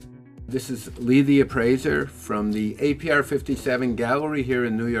This is Lee the Appraiser from the APR 57 Gallery here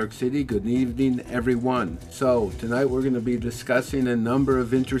in New York City. Good evening, everyone. So tonight we're going to be discussing a number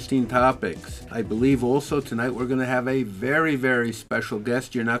of interesting topics. I believe also tonight we're going to have a very, very special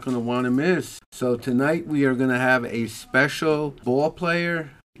guest you're not going to want to miss. So tonight we are going to have a special ball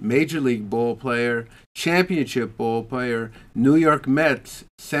player, Major League ball player, championship ball player, New York Mets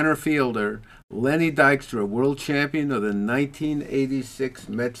center fielder, Lenny Dykstra, world champion of the 1986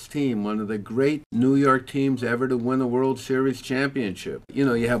 Mets team, one of the great New York teams ever to win a World Series championship. You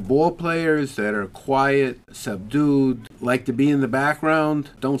know, you have ball players that are quiet, subdued, like to be in the background,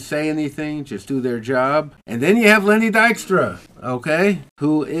 don't say anything, just do their job. And then you have Lenny Dykstra, okay,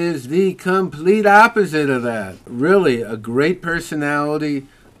 who is the complete opposite of that. Really, a great personality,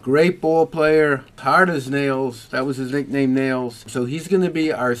 great ball player, hard as nails. That was his nickname, Nails. So he's going to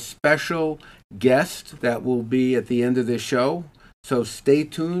be our special guest that will be at the end of this show. So stay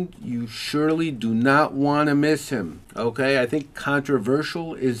tuned. You surely do not want to miss him. Okay, I think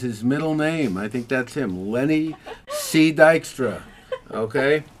Controversial is his middle name. I think that's him, Lenny C. Dykstra.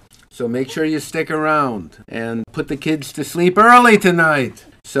 Okay, so make sure you stick around and put the kids to sleep early tonight.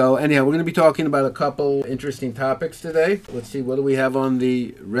 So anyhow, we're going to be talking about a couple interesting topics today. Let's see, what do we have on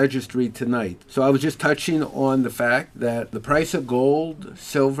the registry tonight? So I was just touching on the fact that the price of gold,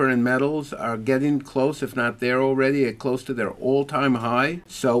 silver, and metals are getting close, if not there already, at close to their all-time high.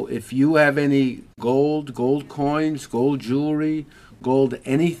 So if you have any gold coins, gold jewelry, gold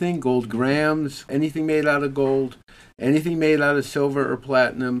anything, gold grams, anything made out of gold, anything made out of silver or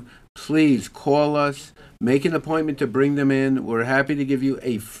platinum, please call us. Make an appointment to bring them in. We're happy to give you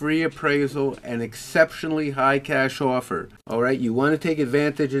a free appraisal and exceptionally high cash offer. All right, you want to take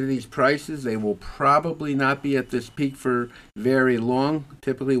advantage of these prices. They will probably not be at this peak for very long.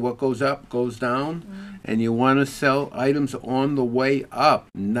 Typically what goes up goes down. And you want to sell items on the way up,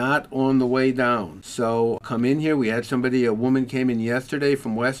 not on the way down. So come in here. We had a woman came in yesterday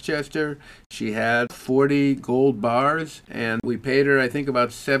from Westchester. She had 40 gold bars, and we paid her, I think, about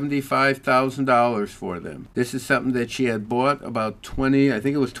 $75,000 for them. This is something that she had bought about 20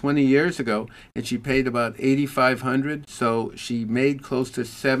 years ago, and she paid about $8,500. So she made close to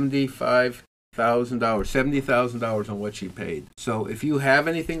 $70,000 on what she paid. So if you have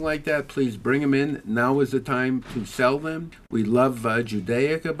anything like that, please bring them in. Now is the time to sell them. We love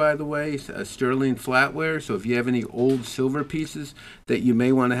Judaica, by the way, sterling flatware. So if you have any old silver pieces that you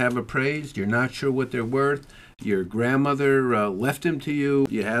may want to have appraised, you're not sure what they're worth, your grandmother left them to you,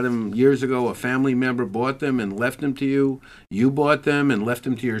 you had them years ago, a family member bought them and left them to you, you bought them and left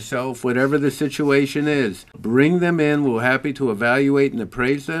them to yourself, whatever the situation is, bring them in. We're happy to evaluate and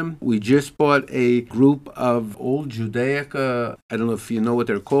appraise them. We just bought a group of old Judaica, I don't know if you know what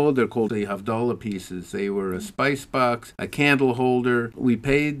they're called the Havdalah pieces. They were a spice box, a candle holder. We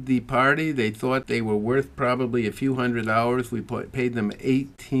paid the party, they thought they were worth probably a few $100s. We paid them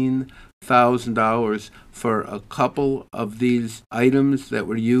 $18,000 for a couple of these items that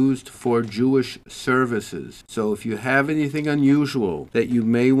were used for Jewish services. So if you have anything unusual that you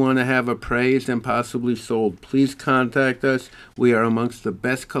may want to have appraised and possibly sold, please contact us. We are amongst the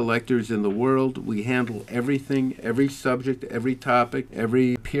best collectors in the world. We handle everything, every subject, every topic,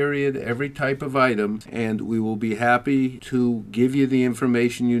 every period, every type of item, and we will be happy to give you the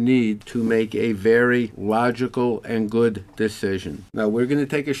information you need to make a very logical and good decision. Now we're going to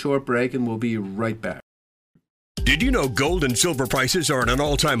take a short break and we'll be right back. Did you know gold and silver prices are at an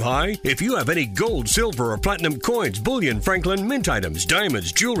all-time high? If you have any gold, silver, or platinum coins, bullion, Franklin, mint items,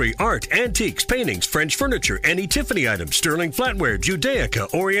 diamonds, jewelry, art, antiques, paintings, French furniture, any Tiffany items, sterling flatware,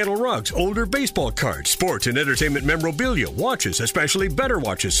 Judaica, Oriental rugs, older baseball cards, sports and entertainment memorabilia, watches, especially better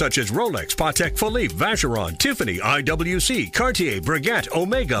watches such as Rolex, Patek Philippe, Vacheron, Tiffany, IWC, Cartier, Breguet,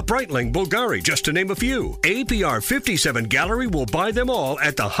 Omega, Breitling, Bulgari, just to name a few, APR 57 Gallery will buy them all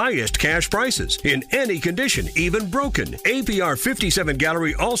at the highest cash prices, in any condition, even broken. APR 57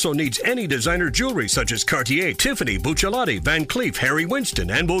 Gallery also needs any designer jewelry such as Cartier, Tiffany, Buccellati, Van Cleef, Harry Winston,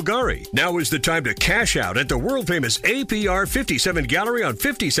 and Bulgari. Now is the time to cash out at the world-famous APR 57 Gallery on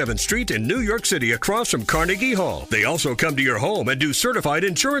 57th Street in New York City across from Carnegie Hall. They also come to your home and do certified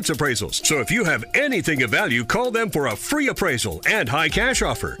insurance appraisals. So if you have anything of value, call them for a free appraisal and high cash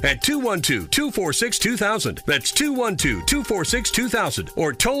offer at 212-246-2000. That's 212-246-2000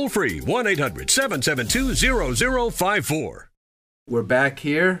 or toll free 1-800-772-0054. We're back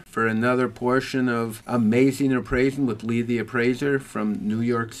here for another portion of Amazing Appraising with Lee the Appraiser from New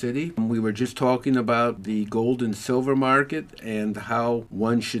York City. We were just talking about the gold and silver market and how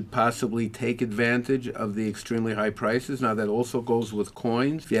one should possibly take advantage of the extremely high prices. Now that also goes with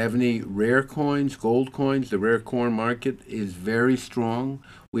coins. If you have any rare coins, gold coins, the rare coin market is very strong.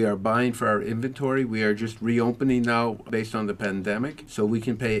 We are buying for our inventory. We are just reopening now based on the pandemic, so we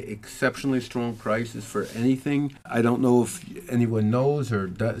can pay exceptionally strong prices for anything. I don't know if anyone knows, or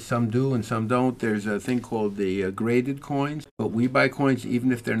some do and some don't. There's a thing called the graded coins, but we buy coins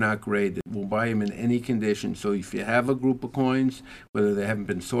even if they're not graded. We'll buy them in any condition. So if you have a group of coins, whether they haven't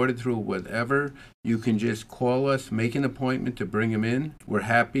been sorted through, whatever, you can just call us, make an appointment to bring them in. We're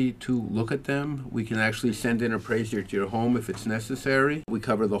happy to look at them. We can actually send an appraiser to your home if it's necessary. We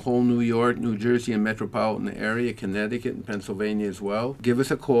cover the whole New York, New Jersey, and metropolitan area, Connecticut, and Pennsylvania as well. Give us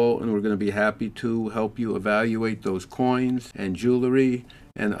a call, and we're going to be happy to help you evaluate those coins and jewelry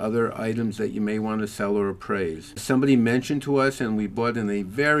and other items that you may want to sell or appraise. Somebody mentioned to us, and we bought in a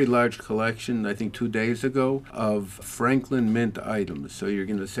very large collection, I think 2 days ago, of Franklin Mint items. So you're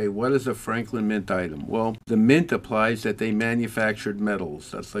going to say, what is a Franklin Mint item? Well, the mint applies that they manufactured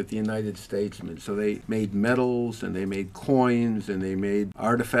metals. That's like the United States Mint. So they made metals, and they made coins, and they made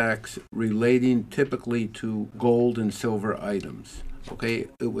artifacts relating typically to gold and silver items. Okay,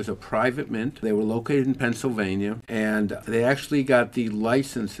 it was a private mint. They were located in Pennsylvania, and they actually got the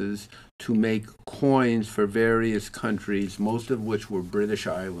licenses to make coins for various countries, most of which were British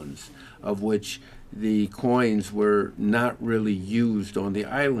islands, of which the coins were not really used on the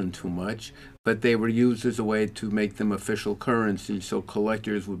island too much, but they were used as a way to make them official currency, so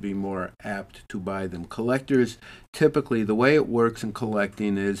collectors would be more apt to buy them. Collectors, typically, the way it works in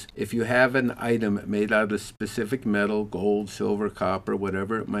collecting is if you have an item made out of a specific metal, gold, silver, copper,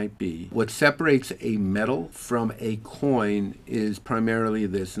 whatever it might be, what separates a metal from a coin is primarily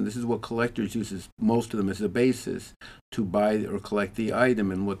this, and this is what collectors use, as most of them, as a basis to buy or collect the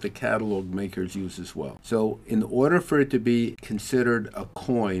item, and what the catalog makers use as well. So in order for it to be considered a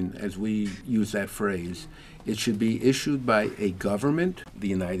coin, as we use that phrase, it should be issued by a government, the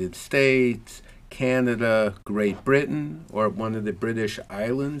United States, Canada, Great Britain, or one of the British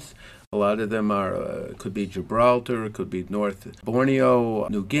islands. A lot of them are, could be Gibraltar, it could be North Borneo,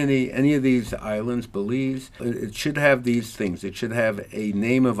 New Guinea, any of these islands, Belize. It should have these things. It should have a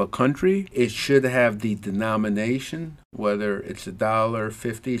name of a country. It should have the denomination, whether it's a dollar,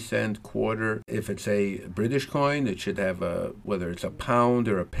 50 cent, quarter. If it's a British coin, it should have whether it's a pound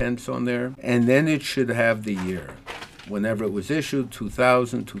or a pence on there. And then it should have the year. Whenever it was issued,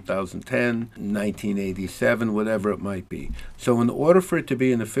 2000, 2010, 1987, whatever it might be. So in order for it to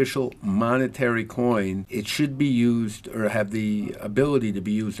be an official monetary coin, it should be used or have the ability to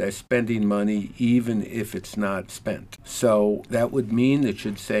be used as spending money even if it's not spent. So that would mean it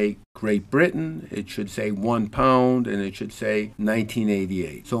should say Great Britain, it should say £1, and it should say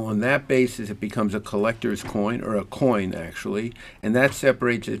 1988. So on that basis, it becomes a collector's coin, or a coin actually, and that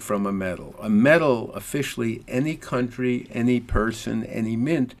separates it from a metal. A metal, officially, any country, any person, any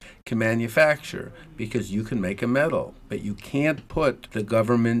mint can manufacture, because you can make a metal, but you can't put the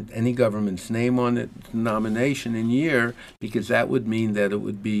government, any government's name on it, denomination and year, because that would mean that it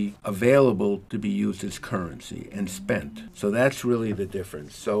would be available to be used as currency and spent. So that's really the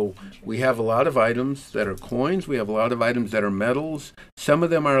difference. So we have a lot of items that are coins. We have a lot of items that are metals. Some of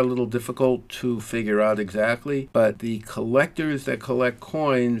them are a little difficult to figure out exactly, but the collectors that collect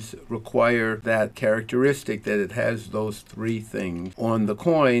coins require that characteristic that it has those three things on the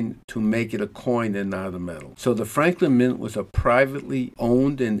coin to make it a coin and not a metal. So the Franklin Mint was a privately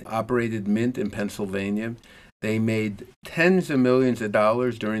owned and operated mint in Pennsylvania. They made tens of millions of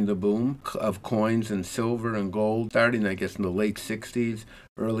dollars during the boom of coins and silver and gold, starting, I guess, in the late 60s,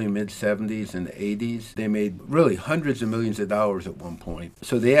 early mid-70s and 80s. They made really hundreds of millions of dollars at one point.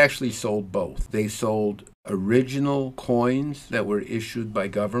 So they actually sold both. They sold original coins that were issued by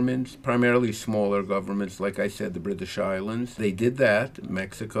governments, primarily smaller governments, like I said, the British Islands. They did that,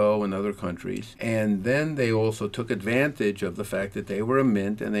 Mexico and other countries. And then they also took advantage of the fact that they were a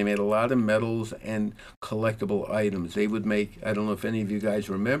mint, and they made a lot of metals and collectible items. They would make, I don't know if any of you guys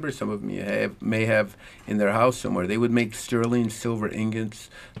remember, some of them may have in their house somewhere, they would make sterling silver ingots.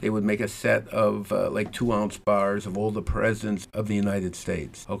 They would make a set of like 2-ounce bars of all the presidents of the United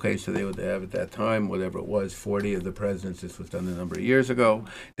States. Okay, so they would have at that time, whatever it was, 40 of the presidents. This was done a number of years ago.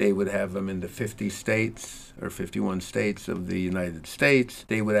 They would have them in the 50 states or 51 states of the United States.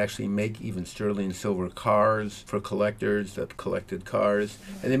 They would actually make even sterling silver cars for collectors that collected cars.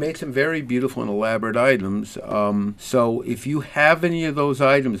 And they made some very beautiful and elaborate items. So if you have any of those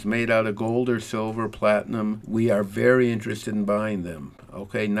items made out of gold or silver, platinum, we are very interested in buying them.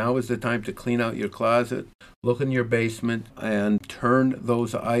 Okay, now is the time to clean out your closet, look in your basement, and turn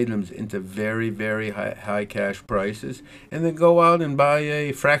those items into very, very high cash prices, and then go out and buy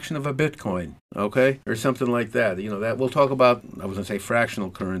a fraction of a Bitcoin, okay, or something like that. That we'll talk about. I was going to say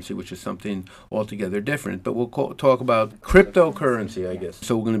fractional currency, which is something altogether different, but we'll talk about cryptocurrency, I guess.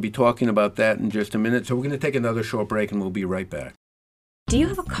 So we're going to be talking about that in just a minute. So we're going to take another short break, and we'll be right back. Do you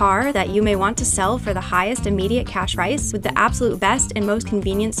have a car that you may want to sell for the highest immediate cash price with the absolute best and most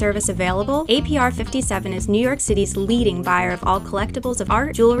convenient service available? APR 57 is New York City's leading buyer of all collectibles of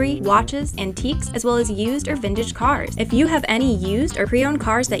art, jewelry, watches, antiques, as well as used or vintage cars. If you have any used or pre-owned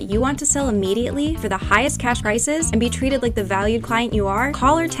cars that you want to sell immediately for the highest cash prices and be treated like the valued client you are,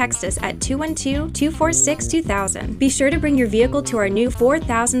 call or text us at 212-246-2000. Be sure to bring your vehicle to our new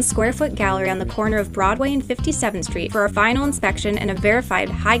 4,000 square foot gallery on the corner of Broadway and 57th Street for a final inspection and a verified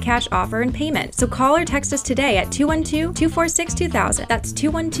high cash offer and payment. So call or text us today at 212-246-2000. That's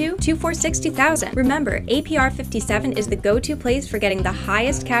 212-246-2000. Remember, APR 57 is the go-to place for getting the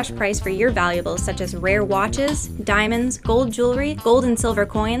highest cash price for your valuables such as rare watches, diamonds, gold jewelry, gold and silver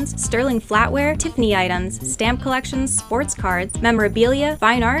coins, sterling flatware, Tiffany items, stamp collections, sports cards, memorabilia,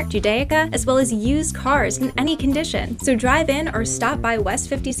 fine art, Judaica, as well as used cars in any condition. So drive in or stop by West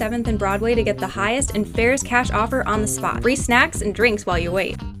 57th and Broadway to get the highest and fairest cash offer on the spot. Free snacks and drinks while you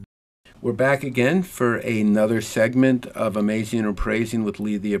wait. We're back again for another segment of Amazing Appraising with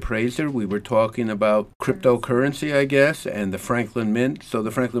Lee the Appraiser. We were talking about cryptocurrency, I guess, and the Franklin Mint. So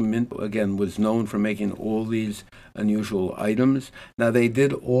the Franklin Mint, again, was known for making all these unusual items. Now, they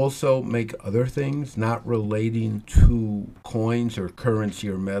did also make other things not relating to coins or currency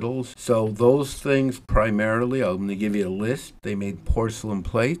or metals. So those things primarily, I'm going to give you a list. They made porcelain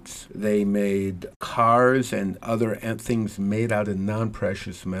plates. They made cars and other things made out of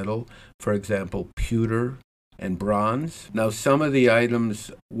non-precious metal. For example, pewter and bronze. Now, some of the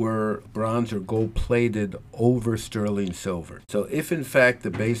items were bronze or gold plated over sterling silver. So if in fact the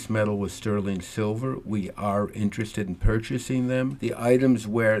base metal was sterling silver, we are interested in purchasing them. The items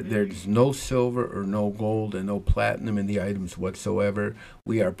where there's no silver or no gold and no platinum in the items whatsoever,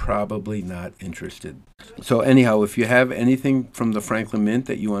 we are probably not interested. So anyhow, if you have anything from the Franklin Mint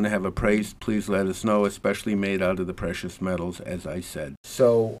that you want to have appraised, please let us know, especially made out of the precious metals, as I said.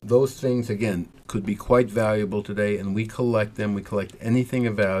 So those things, again, could be quite valuable today, and we collect them. We collect anything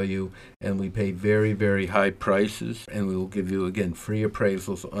of value, and we pay very, very high prices, and we will give you, again, free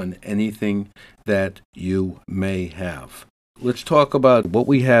appraisals on anything that you may have. Let's talk about what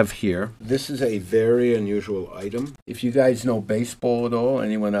we have here. This is a very unusual item. If you guys know baseball at all,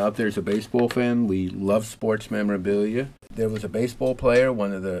 anyone out there is a baseball fan, we love sports memorabilia. There was a baseball player,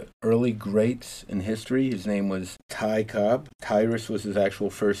 one of the early greats in history. His name was Ty Cobb. Tyrus was his actual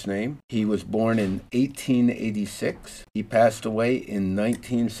first name. He was born in 1886. He passed away in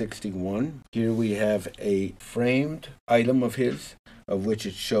 1961. Here we have a framed item of his, of which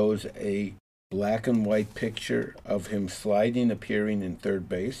it shows a black and white picture of him appearing in third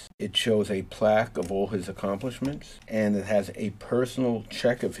base. It shows a plaque of all his accomplishments, and it has a personal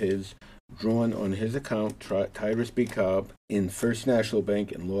check of his drawn on his account, Tyrus B. Cobb, in First National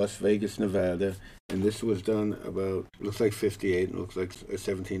Bank in Las Vegas, Nevada. And this was done about, looks like 58, and looks like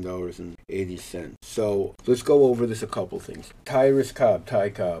 $17.80. So let's go over this a couple things. Tyrus Cobb, Ty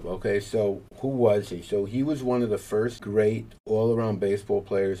Cobb, okay, so who was he? So he was one of the first great all-around baseball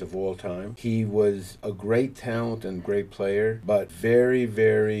players of all time. He was a great talent and great player, but very,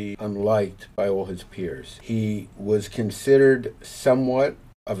 very unliked by all his peers. He was considered somewhat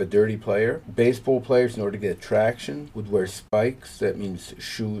of a dirty player. Baseball players, in order to get traction, would wear spikes. That means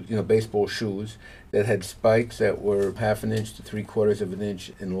shoes, baseball shoes that had spikes that were 1/2 inch to 3/4 of an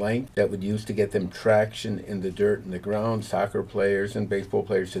inch in length that would use to get them traction in the dirt and the ground. Soccer players and baseball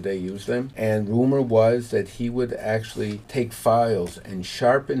players today use them. And rumor was that he would actually take files and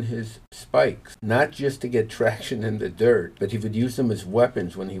sharpen his spikes, not just to get traction in the dirt, but he would use them as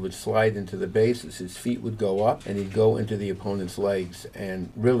weapons when he would slide into the bases. His feet would go up and he'd go into the opponent's legs and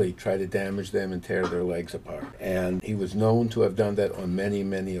really try to damage them and tear their legs apart. And he was known to have done that on many,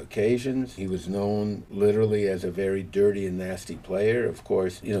 many occasions. He was known literally as a very dirty and nasty player. Of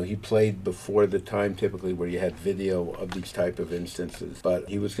course, he played before the time typically where you had video of these type of instances, but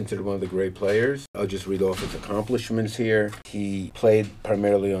he was considered one of the great players. I'll just read off his accomplishments here. He played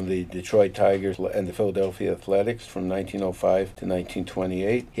primarily on the Detroit Tigers and the Philadelphia Athletics from 1905 to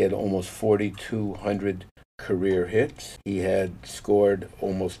 1928. He had almost 4,200 career hits. He had scored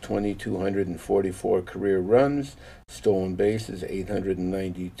almost 2,244 career runs, stolen bases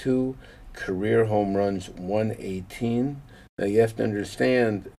 892, career home runs 118. Now you have to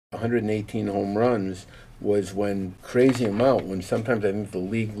understand, 118 home runs was when crazy amount, when sometimes I think the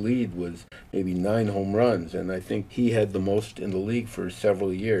league lead was maybe 9 home runs, and I think he had the most in the league for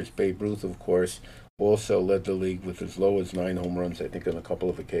several years. Babe Ruth, of course, also led the league with as low as 9 home runs, I think, on a couple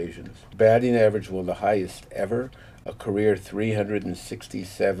of occasions. Batting average was the highest ever, a career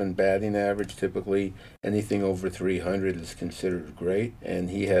 367 batting average. Typically, anything over 300 is considered great,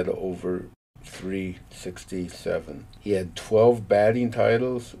 and he had over 367. He had 12 batting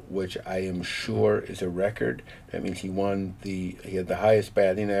titles, which I am sure is a record. That means he had the highest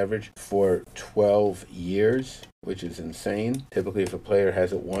batting average for 12 years, which is insane. Typically, if a player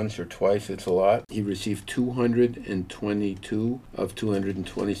has it once or twice, it's a lot. He received 222 of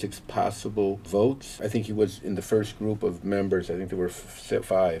 226 possible votes. I think he was in the first group of members. I think there were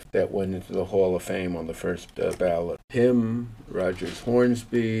 5 that went into the Hall of Fame on the first ballot. Him, Rogers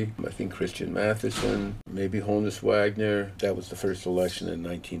Hornsby, I think Christian Matheson, maybe Honus Wagner. That was the first election in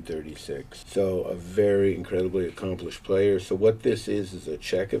 1936. So a very incredibly accomplished player. So what this is a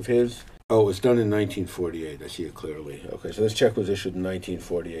check of his. Oh, it was done in 1948. I see it clearly. Okay, so this check was issued in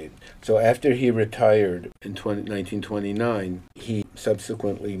 1948. So after he retired in 1929, he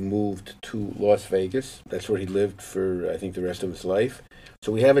subsequently moved to Las Vegas. That's where he lived for, I think, the rest of his life.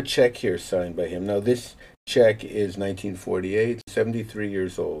 So we have a check here signed by him. Now, this check is 1948, 73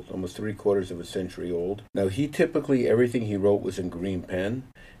 years old, almost 3/4 of a century old. Now, everything he wrote was in green pen.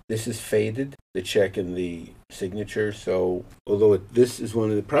 This is faded, the check and the signature. So, although this is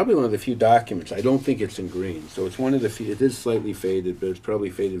probably one of the few documents, I don't think it's in green. So it's one of the few. It is slightly faded, but it's probably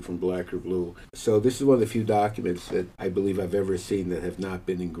faded from black or blue. So this is one of the few documents that I believe I've ever seen that have not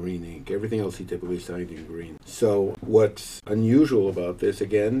been in green ink. Everything else he typically signed in green. So what's unusual about this,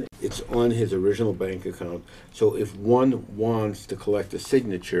 again, it's on his original bank account. So if one wants to collect a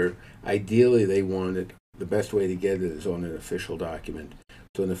signature, ideally the best way to get it is on an official document.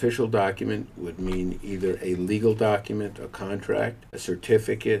 So an official document would mean either a legal document, a contract, a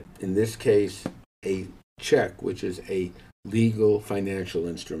certificate, in this case, a check, which is a legal financial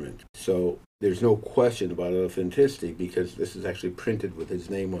instrument. So there's no question about authenticity because this is actually printed with his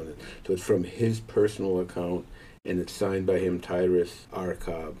name on it. So it's from his personal account, and it's signed by him, Tyrus R.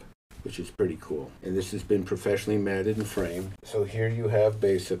 Cobb, which is pretty cool. And this has been professionally matted and framed. So here you have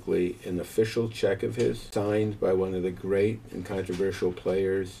basically an official check of his, signed by one of the great and controversial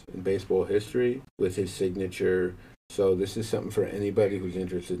players in baseball history, with his signature. So this is something for anybody who's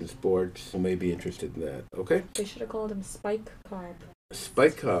interested in sports who may be interested in that. Okay? They should have called him Spike Cobb.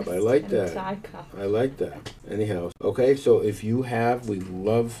 Spike Cobb, I like that. I like that. Anyhow, okay, so we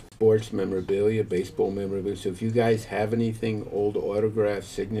love sports memorabilia, baseball memorabilia. So if you guys have anything, old autographs,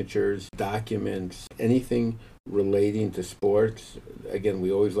 signatures, documents, anything relating to sports, again, we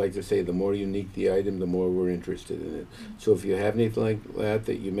always like to say the more unique the item, the more we're interested in it. So if you have anything like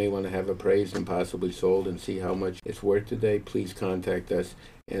that you may want to have appraised and possibly sold and see how much it's worth today, please contact us,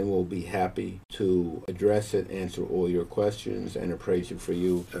 and we'll be happy to address it, answer all your questions, and appraise it for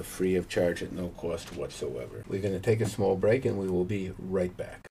you free of charge at no cost whatsoever. We're going to take a small break, and we will be right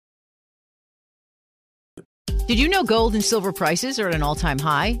back. Did you know gold and silver prices are at an all-time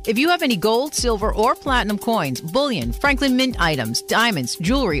high? If you have any gold, silver, or platinum coins, bullion, Franklin Mint items, diamonds,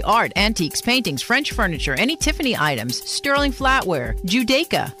 jewelry, art, antiques, paintings, French furniture, any Tiffany items, sterling flatware,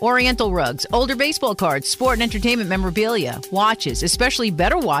 Judaica, Oriental rugs, older baseball cards, sport and entertainment memorabilia, watches, especially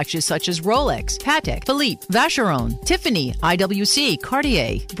better watches such as Rolex, Patek, Philippe, Vacheron, Tiffany, IWC,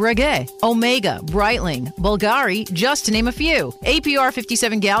 Cartier, Breguet, Omega, Breitling, Bulgari, just to name a few. APR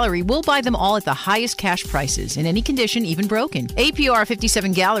 57 Gallery will buy them all at the highest cash prices in any condition, even broken. APR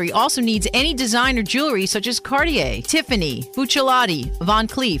 57 Gallery also needs any designer jewelry such as Cartier, Tiffany, Buccellati, Van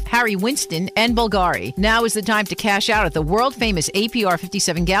Cleef, Harry Winston, and Bulgari. Now is the time to cash out at the world-famous APR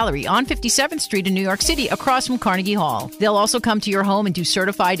 57 Gallery on 57th Street in New York City, across from Carnegie Hall. They'll also come to your home and do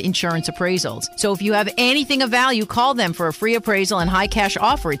certified insurance appraisals. So if you have anything of value, call them for a free appraisal and high cash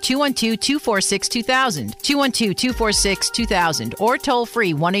offer at 212-246-2000, 212-246-2000, or toll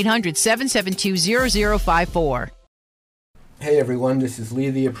free 1-800-772-0054. Hey everyone, this is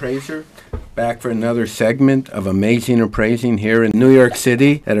Lee the Appraiser, back for another segment of amazing appraising here in New York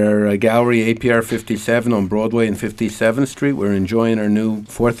City at our gallery APR 57 on Broadway and 57th Street. We're enjoying our new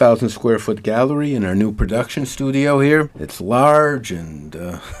 4,000 square foot gallery in our new production studio here. It's large and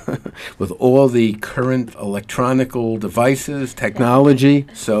with all the current electronical devices, technology,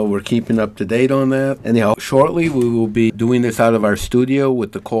 so we're keeping up to date on that. Anyhow, shortly we will be doing this out of our studio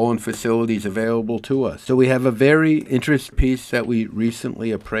with the call-in facilities available to us. So we have a very interesting piece that we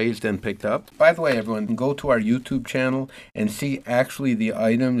recently appraised and picked up. up. By the way, everyone, go to our YouTube channel and see actually the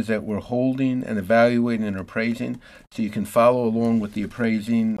items that we're holding and evaluating and appraising, so you can follow along with the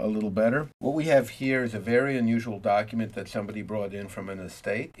appraising a little better. What we have here is a very unusual document that somebody brought in from an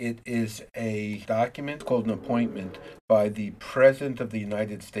estate. It is a document called an appointment by the President of the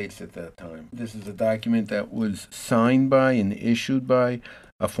United States at that time. This is a document that was signed by and issued by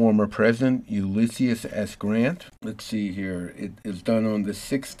a former president, Ulysses S. Grant. Let's see here. It is done on the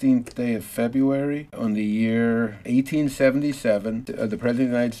 16th day of February on the year 1877. The President of the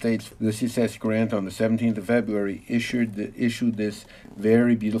United States, Ulysses S. Grant, on the 17th of February, issued this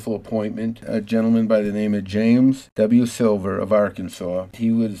very beautiful appointment. A gentleman by the name of James W. Silver of Arkansas.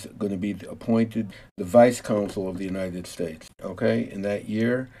 He was going to be appointed the Vice Consul of the United States, in that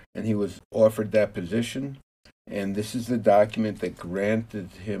year, and he was offered that position. And this is the document that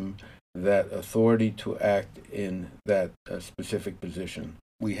granted him that authority to act in that specific position.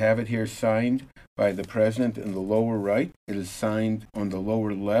 We have it here signed by the President in the lower right. It is signed on the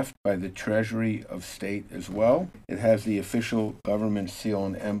lower left by the Treasury of State as well. It has the official government seal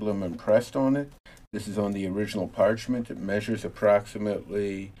and emblem impressed on it. This is on the original parchment. It measures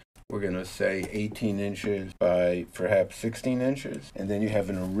approximately, we're going to say 18 inches by perhaps 16 inches. And then you have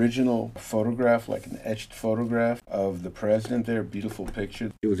an original photograph, like an etched photograph of the president there, beautiful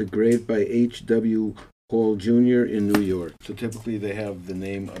picture. It was engraved by H.W. Hall Jr. in New York. So typically they have the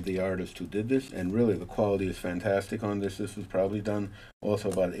name of the artist who did this, and really the quality is fantastic on this. This was probably done also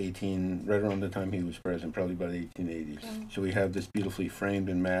about right around the time he was president, probably about 1880s. Yeah. So we have this beautifully framed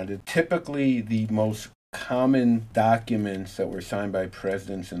and matted. Typically the most common documents that were signed by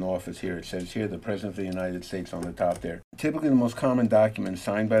presidents in office here. It says here the President of the United States on the top there. Typically the most common documents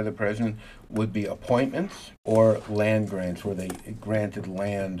signed by the president would be appointments or land grants, where they granted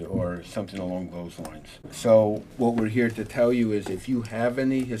land or something along those lines. So what we're here to tell you is if you have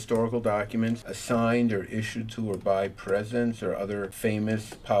any historical documents assigned or issued to or by presidents or other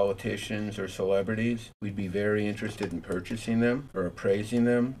famous politicians or celebrities, we'd be very interested in purchasing them or appraising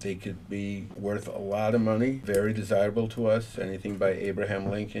them. They could be worth a lot of money, very desirable to us. Anything by Abraham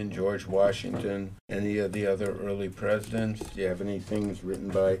Lincoln, George Washington, any of the other early presidents. Do you have any things written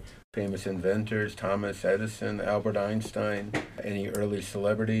by famous inventors, Thomas Edison, Albert Einstein, any early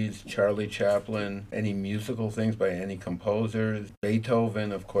celebrities, Charlie Chaplin, any musical things by any composers?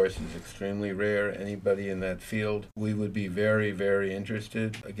 Beethoven, of course, is extremely rare. Anybody in that field, we would be very, very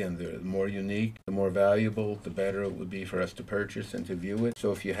interested. Again, the more unique, the more valuable, the better it would be for us to purchase and to view it.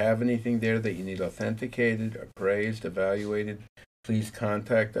 So if you have anything there that you need authenticated, appraised, evaluated, please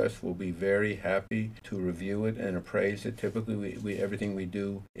contact us. We'll be very happy to review it and appraise it. Typically, everything we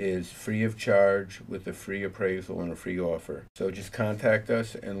do is free of charge with a free appraisal and a free offer. So just contact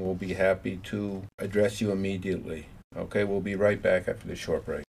us and we'll be happy to address you immediately. Okay, we'll be right back after this short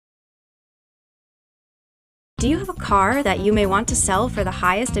break. Do you have a car that you may want to sell for the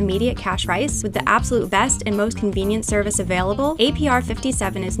highest immediate cash price with the absolute best and most convenient service available? APR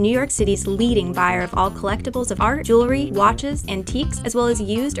 57 is New York City's leading buyer of all collectibles of art, jewelry, watches, antiques, as well as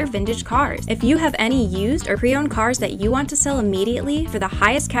used or vintage cars. If you have any used or pre-owned cars that you want to sell immediately for the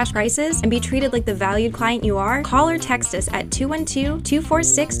highest cash prices and be treated like the valued client you are, call or text us at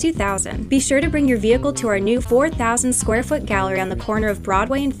 212-246-2000. Be sure to bring your vehicle to our new 4,000 square foot gallery on the corner of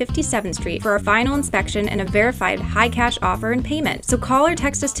Broadway and 57th Street for a final inspection and a verified high cash offer and payment. So call or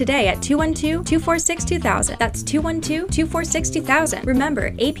text us today at 212-246-2000. That's 212-246-2000.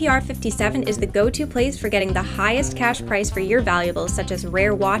 Remember, APR 57 is the go-to place for getting the highest cash price for your valuables such as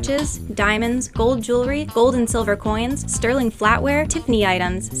rare watches, diamonds, gold jewelry, gold and silver coins, sterling flatware, Tiffany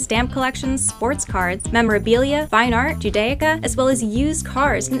items, stamp collections, sports cards, memorabilia, fine art, Judaica, as well as used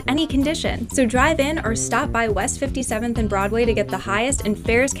cars in any condition. So drive in or stop by West 57th and Broadway to get the highest and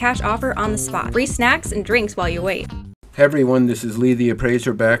fairest cash offer on the spot. Free snacks and drinks while you wait. Hey everyone, this is Lee the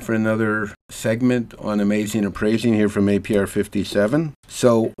Appraiser back for another segment on Amazing Appraising here from APR 57.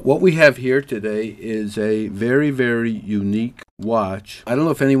 So what we have here today is a very, very unique watch. I don't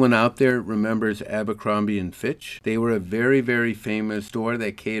know if anyone out there remembers Abercrombie and Fitch. They were a very, very famous store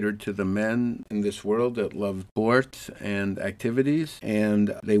that catered to the men in this world that loved sports and activities,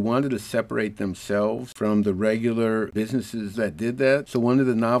 and they wanted to separate themselves from the regular businesses that did that. So one of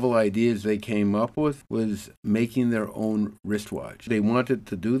the novel ideas they came up with was making their own wristwatch. They wanted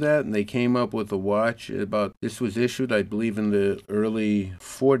to do that, and they came up with a watch this was issued, I believe, in the early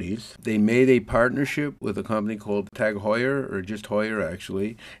 40s. They made a partnership with a company called Tag Heuer, or just Heuer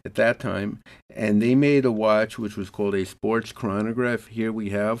actually, at that time. And they made a watch which was called a sports chronograph. Here we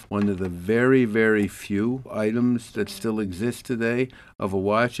have one of the very, very few items that still exist today of a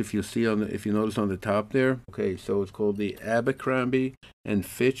watch. If you notice on the top there. Okay, so it's called the Abercrombie and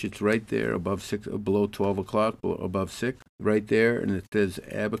Fitch. It's right there above below 12 o'clock, above 6, right there. And it says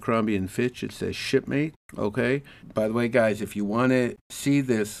Abercrombie and Fitch. It says shipmate. Okay. By the way, guys, if you want to see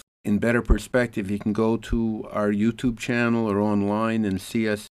this in better perspective, you can go to our YouTube channel or online and see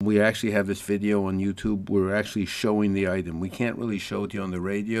us. We actually have this video on YouTube. We're actually showing the item. We can't really show it to you on the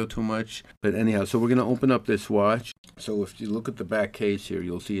radio too much. But anyhow, so we're going to open up this watch. So if you look at the back case here,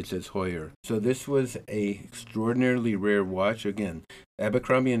 you'll see it says Heuer. So this was a extraordinarily rare watch. Again,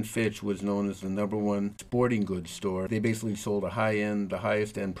 Abercrombie and Fitch was known as the #1 sporting goods store. They basically sold the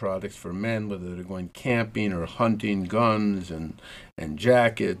highest end products for men, whether they're going camping or hunting, guns and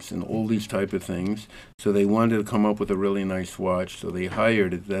jackets and all these type of things. So they wanted to come up with a really nice watch. So they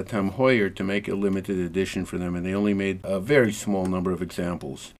hired at that time Heuer to make a limited edition for them, and they only made a very small number of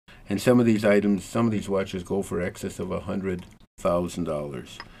examples. And some of these watches go for excess of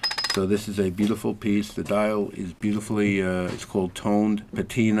 $100,000. So this is a beautiful piece. The dial is beautifully, it's called toned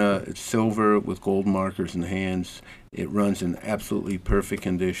patina. It's silver with gold markers and hands. It runs in absolutely perfect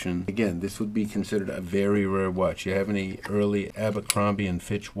condition. Again, this would be considered a very rare watch. You have any early Abercrombie and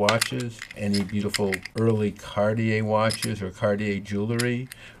Fitch watches, any beautiful early Cartier watches or Cartier jewelry,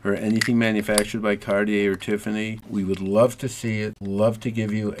 or anything manufactured by Cartier or Tiffany, we would love to see it, love to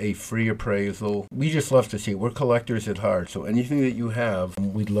give you a free appraisal. We just love to see it. We're collectors at heart, so anything that you have,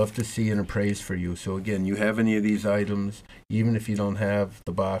 we'd love to see and appraise for you. So again, you have any of these items, even if you don't have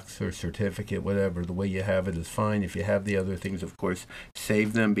the box or certificate, whatever, the way you have it is fine. If you have the other things, of course,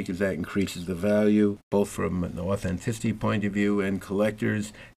 save them, because that increases the value, both from an authenticity point of view, and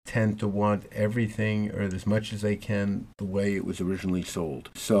collectors tend to want everything, or as much as they can, the way it was originally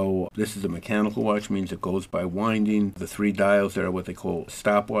sold. So this is a mechanical watch, means it goes by winding. The 3 dials there are what they call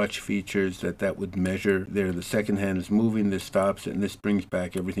stopwatch features, that would measure there. The second hand is moving, this stops it, and this brings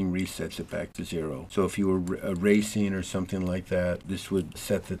back everything, resets it back to 0. So if you were racing or something like that, this would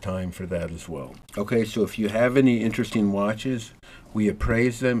set the time for that as well. Okay, so if you have any interesting watches, we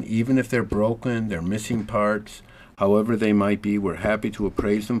appraise them, even if they're broken, they're missing parts, however they might be. We're happy to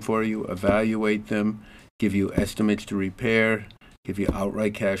appraise them for you, evaluate them, give you estimates to repair, give you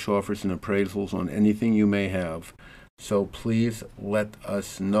outright cash offers and appraisals on anything you may have. So please let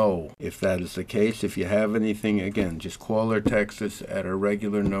us know if that is the case. If you have anything, again, just call or text us at our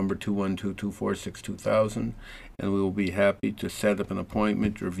regular number, 212-246-2000, and we will be happy to set up an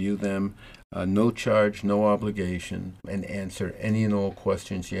appointment, review them, no charge, no obligation, and answer any and all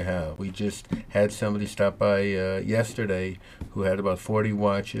questions you have. We just had somebody stop by yesterday who had about 40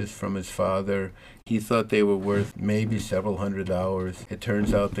 watches from his father. He thought they were worth maybe several $100s. It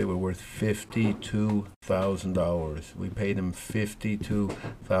turns out they were worth $52,000. We paid him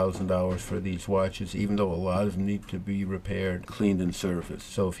 $52,000 for these watches, even though a lot of them need to be repaired, cleaned, and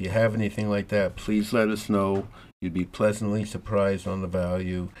serviced. So if you have anything like that, please let us know. You'd be pleasantly surprised on the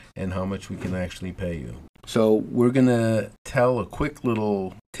value and how much we can actually pay you. So we're going to tell a quick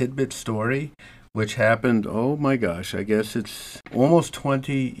little tidbit story which happened, oh my gosh, I guess it's almost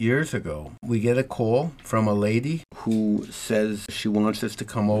 20 years ago. We get a call from a lady who says she wants us to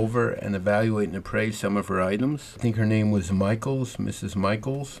come over and evaluate and appraise some of her items. I think her name was Michaels, Mrs.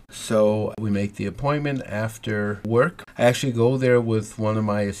 Michaels. So we make the appointment after work. I actually go there with one of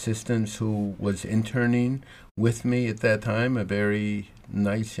my assistants who was interning with me at that time, a very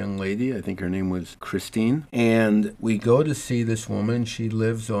nice young lady. I think her name was Christine. And we go to see this woman. She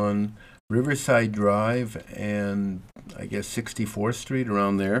lives on Riverside Drive and I guess 64th Street,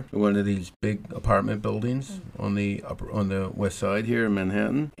 around there. One of these big apartment buildings on the west side here in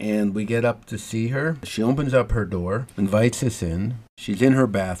Manhattan. And we get up to see her. She opens up her door, invites us in. She's in her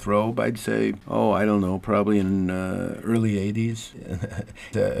bathrobe, I'd say, I don't know, probably in early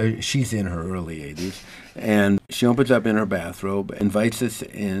 80s. She's in her early 80s. And she opens up in her bathrobe, invites us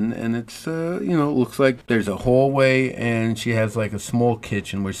in, and it's, it looks like there's a hallway, and she has like a small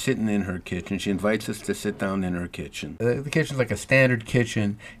kitchen. We're sitting in her kitchen. She invites us to sit down in her kitchen. The kitchen's like a standard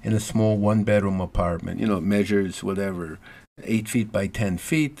kitchen in a small one-bedroom apartment. It measures whatever, 8 feet by 10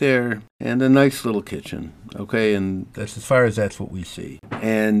 feet there, and a nice little kitchen, okay? And that's as far as that's what we see.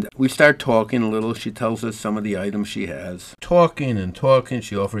 And we start talking a little. She tells us some of the items she has. Talking and talking,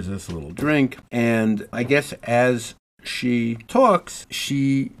 she offers us a little drink. And I guess as she talks,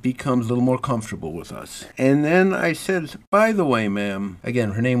 she becomes a little more comfortable with us. And then I said, by the way, ma'am,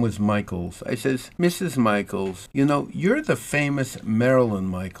 again, her name was Michaels. I says, Mrs. Michaels, you know, you're the famous Marilyn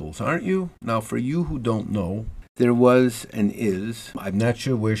Michaels, aren't you? Now, for you who don't know, there was and is, I'm not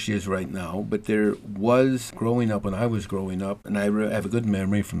sure where she is right now, but there was, growing up, when I was growing up, and I have a good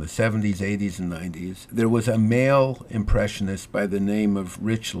memory from the 70s, 80s, and 90s, there was a male impressionist by the name of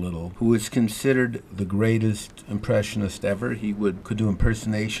Rich Little, who was considered the greatest impressionist ever. He could do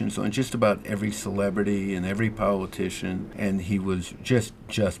impersonations on just about every celebrity and every politician, and he was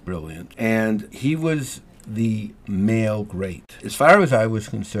just brilliant. And he was the male great. As far as I was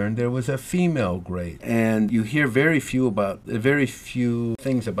concerned, there was a female great. And you hear very few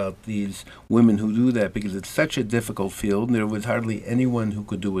things about these women who do that because it's such a difficult field and there was hardly anyone who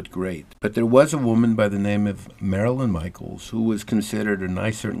could do it great. But there was a woman by the name of Marilyn Michaels who was considered, and I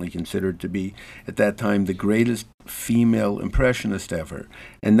certainly considered to be at that time, the greatest female impressionist ever.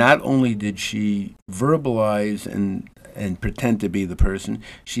 And not only did she verbalize and pretend to be the person,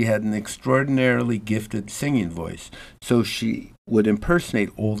 she had an extraordinarily gifted singing voice. So she would impersonate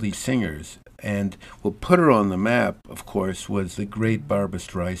all these singers. And what put her on the map, of course, was the great Barbra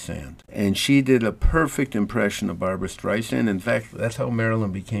Streisand. And she did a perfect impression of Barbra Streisand. In fact, that's how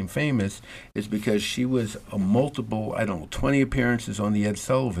Marilyn became famous, is because she was a multiple, 20 appearances on the Ed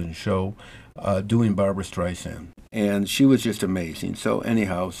Sullivan Show doing Barbra Streisand. And she was just amazing. So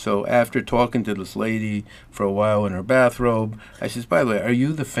anyhow, after talking to this lady for a while in her bathrobe, I says, by the way, are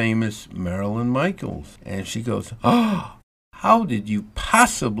you the famous Marilyn Michaels? And she goes, oh, how did you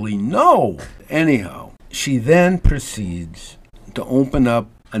possibly know? Anyhow, she then proceeds to open up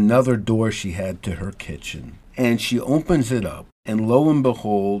another door she had to her kitchen. And she opens it up, and lo and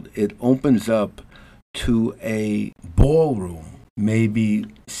behold, it opens up to a ballroom, maybe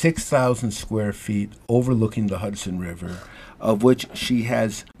 6,000 square feet overlooking the Hudson River, of which she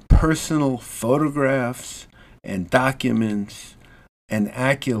has personal photographs and documents and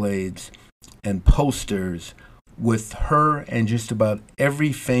accolades and posters with her and just about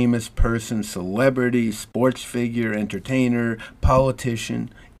every famous person, celebrity, sports figure, entertainer,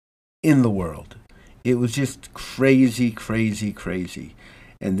 politician in the world. It was just crazy, crazy, crazy.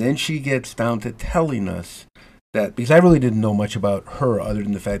 And then she gets down to telling us that, because I really didn't know much about her other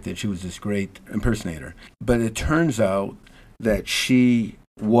than the fact that she was this great impersonator. But it turns out that she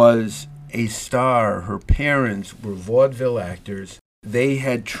was a star. Her parents were vaudeville actors. They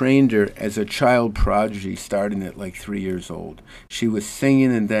had trained her as a child prodigy starting at like 3 years old. She was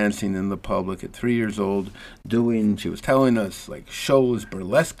singing and dancing in the public at 3 years old, she was telling us like shows,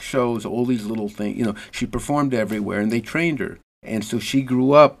 burlesque shows, all these little things. She performed everywhere and they trained her. And so she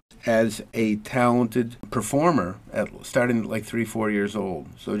grew up as a talented performer starting at like 3-4 years old.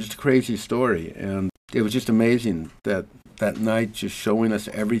 So just a crazy story. And it was just amazing that night, just showing us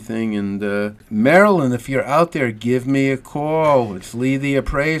everything. And Marilyn, if you're out there, give me a call. It's Lee the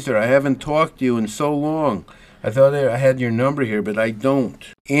Appraiser. I haven't talked to you in so long. I thought I had your number here, but I don't.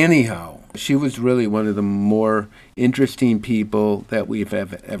 Anyhow, she was really one of the more interesting people that we've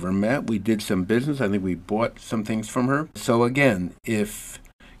ever met. We did some business. I think we bought some things from her. So again, if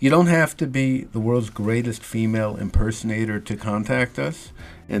you don't have to be the world's greatest female impersonator to contact us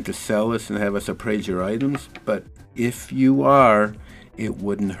and to sell us and have us appraise your items, but if you are, it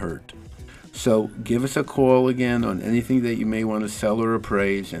wouldn't hurt. So give us a call again on anything that you may want to sell or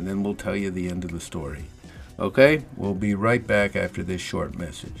appraise, and then we'll tell you the end of the story. Okay? We'll be right back after this short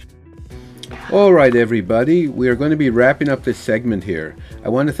message. All right, everybody. We are going to be wrapping up this segment here. I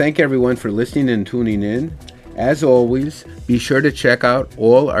want to thank everyone for listening and tuning in. As always, be sure to check out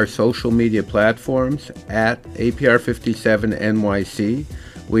all our social media platforms at APR57NYC.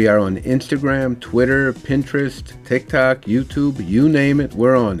 We are on Instagram, Twitter, Pinterest, TikTok, YouTube, you name it,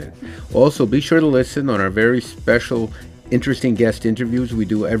 we're on it. Also, be sure to listen on our very special, interesting guest interviews we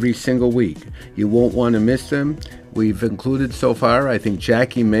do every single week. You won't want to miss them. We've included so far, I think,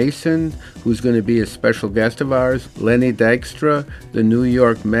 Jackie Mason, who's going to be a special guest of ours, Lenny Dykstra, the New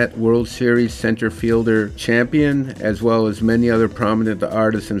York Met World Series center fielder champion, as well as many other prominent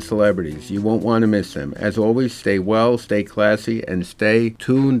artists and celebrities. You won't want to miss them. As always, stay well, stay classy, and stay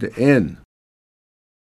tuned in.